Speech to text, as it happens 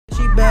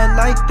bed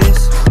like this.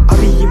 I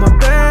be in my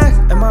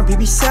bed, and my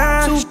baby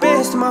sad. Two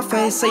bits to my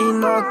face, say you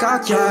know I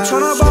got cash.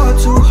 Tryna ball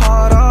too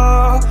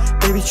hard,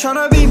 baby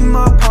tryna be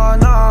my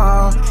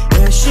partner.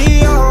 Yeah, she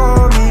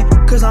on me,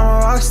 cause I'm a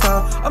rock star.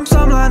 I'm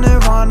some like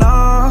Nirvana.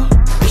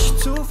 Yeah, she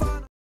too fine.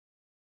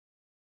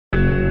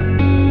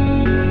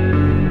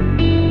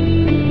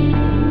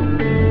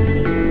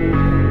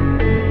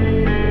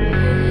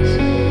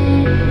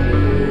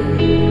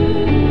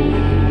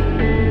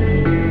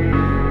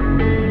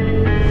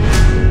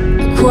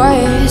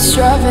 Quiet's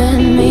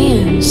driving me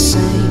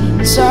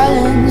insane.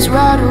 Silence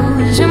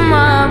rattles in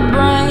my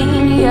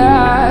brain.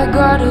 Yeah, I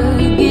gotta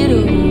get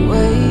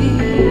away.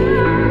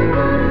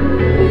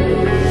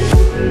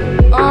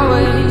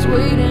 Always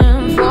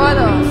waiting for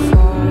the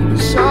phone,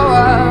 so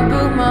I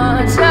built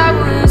my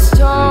towers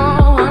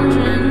tall,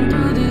 wandering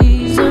through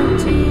these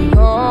empty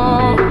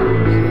halls.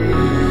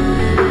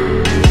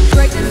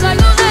 Break the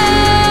cycle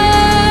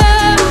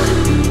now,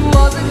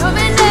 walls are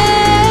coming down.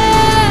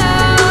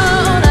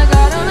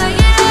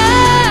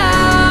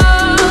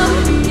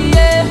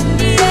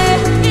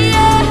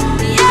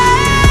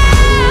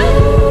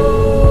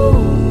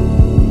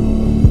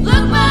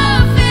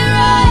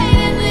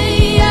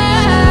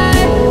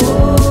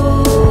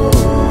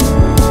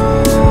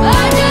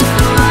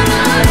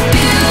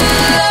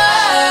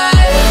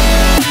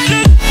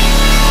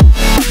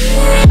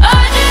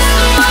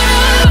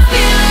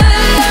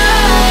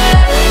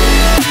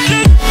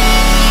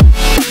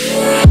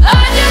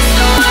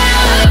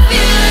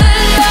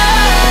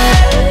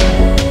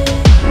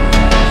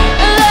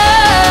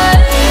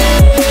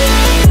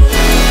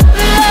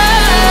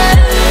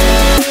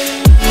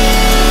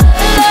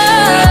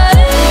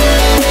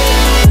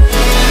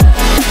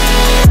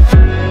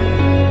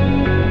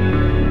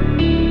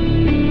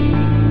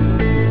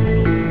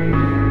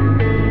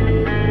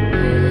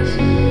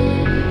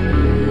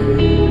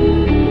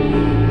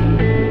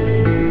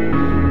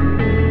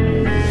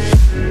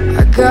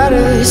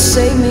 Gotta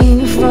save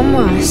me from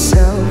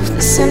myself.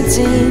 This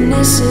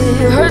emptiness,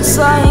 it hurts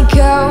like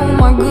hell.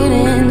 My good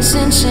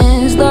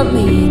intentions let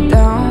me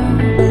down.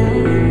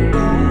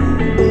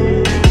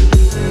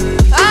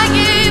 I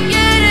keep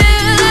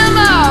getting in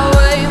my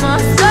way. My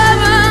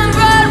stubborn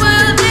pride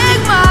will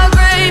dig my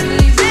grave.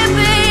 Leaving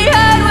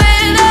behind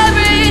with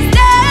every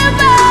step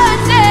I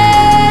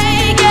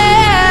take.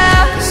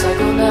 Yeah, the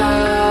cycle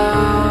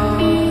down,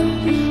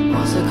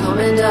 walls are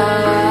coming down.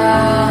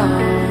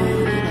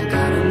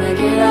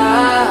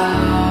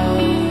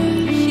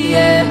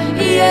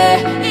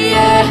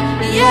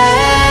 Yeah.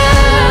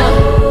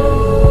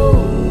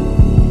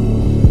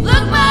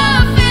 Look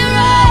my fear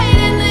right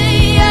in the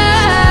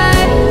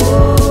eye.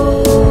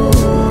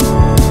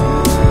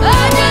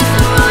 I just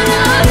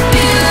wanna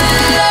feel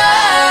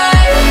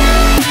alive.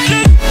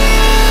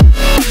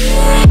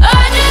 I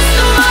just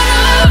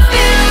wanna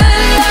feel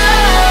alive.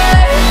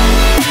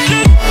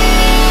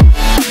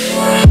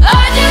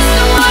 I just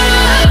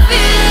wanna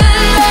feel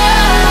alive.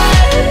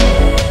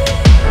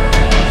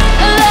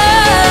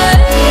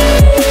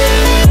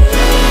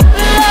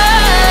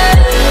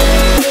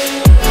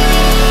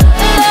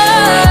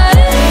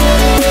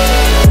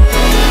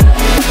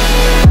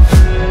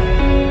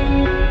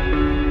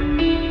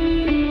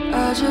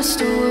 I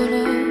just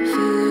wanna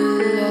feel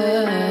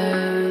alive.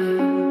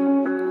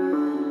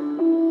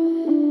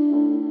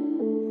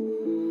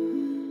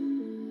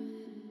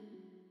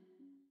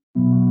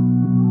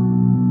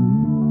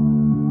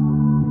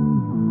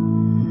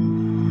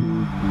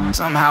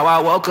 Somehow I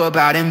woke up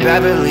out in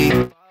Beverly,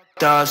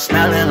 f***ed up,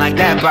 smelling like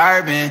that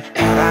bourbon,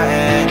 and I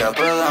end up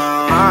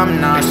alone. I'm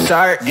not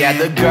certain. Yeah,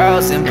 the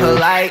girls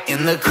impolite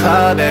in the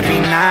club every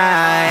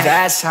night.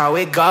 That's how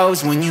it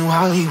goes when you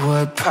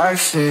Hollywood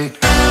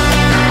perfect.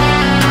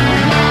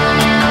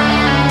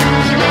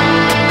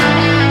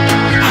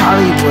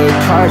 Hollywood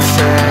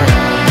perfect.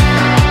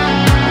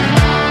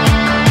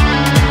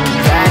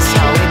 That's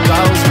how it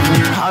goes when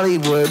you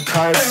Hollywood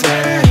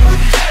perfect.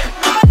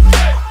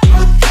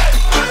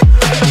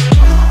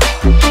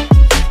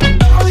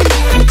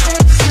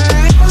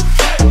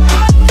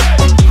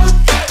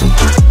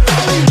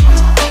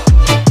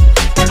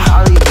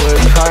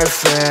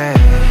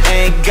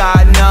 Ain't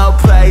got no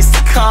place to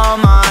call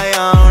my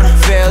own.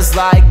 Feels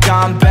like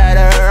I'm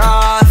better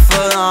off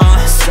alone.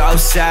 So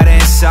sad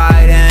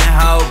inside and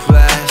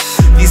hopeless.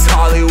 These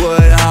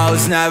Hollywood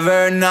hoes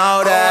never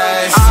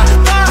notice. I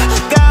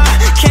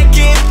can't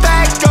get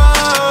back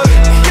on.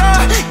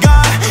 You're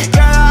gone,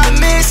 girl, I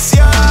miss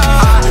you. I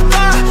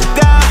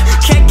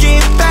can't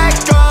get back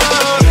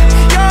on. You're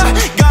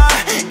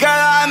gone,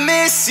 girl, I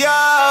miss you.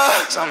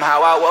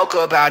 Somehow I woke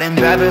up out in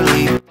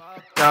Beverly,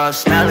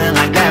 smelling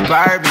like that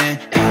bourbon,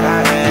 and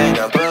I end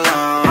up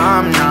alone.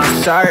 I'm not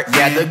certain.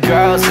 Yeah, the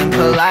girls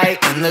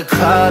impolite in the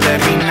club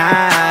every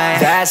night.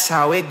 That's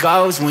how it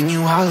goes when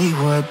you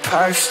Hollywood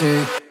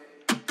perfect.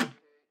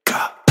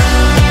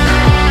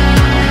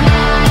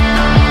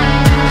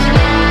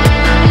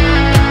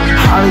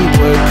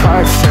 Hollywood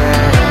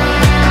perfect.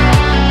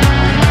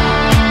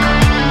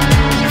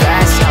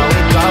 That's how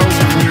it goes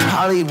when you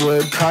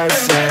Hollywood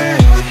perfect.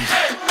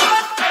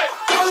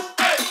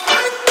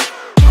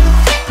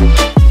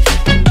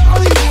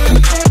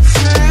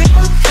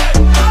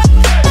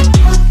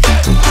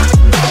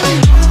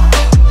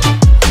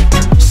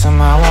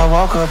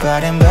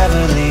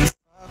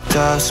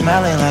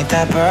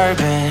 that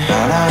bourbon.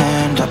 How'd I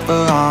end up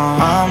alone?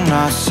 I'm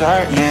not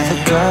certain. Yeah, the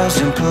girls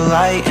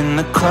impolite in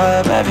the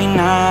club every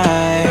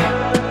night.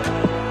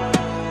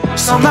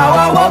 Somehow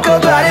I woke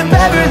up out in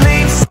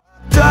Beverly,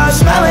 up,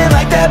 smelling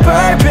like that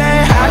bourbon.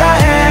 How'd I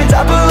end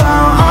up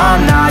alone?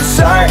 I'm not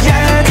certain.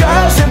 Yeah, the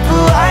girls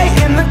impolite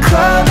in the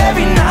club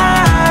every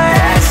night.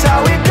 That's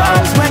how it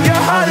goes when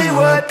you're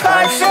Hollywood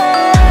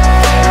perfect.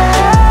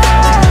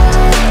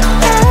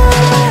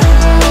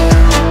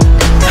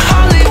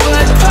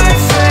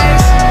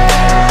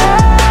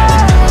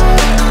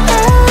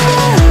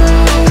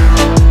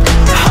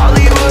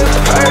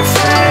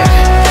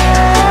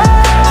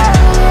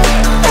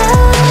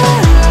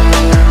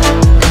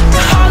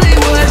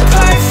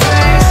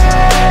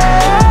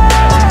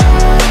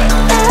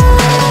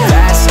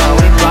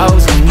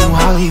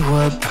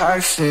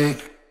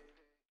 Perfect.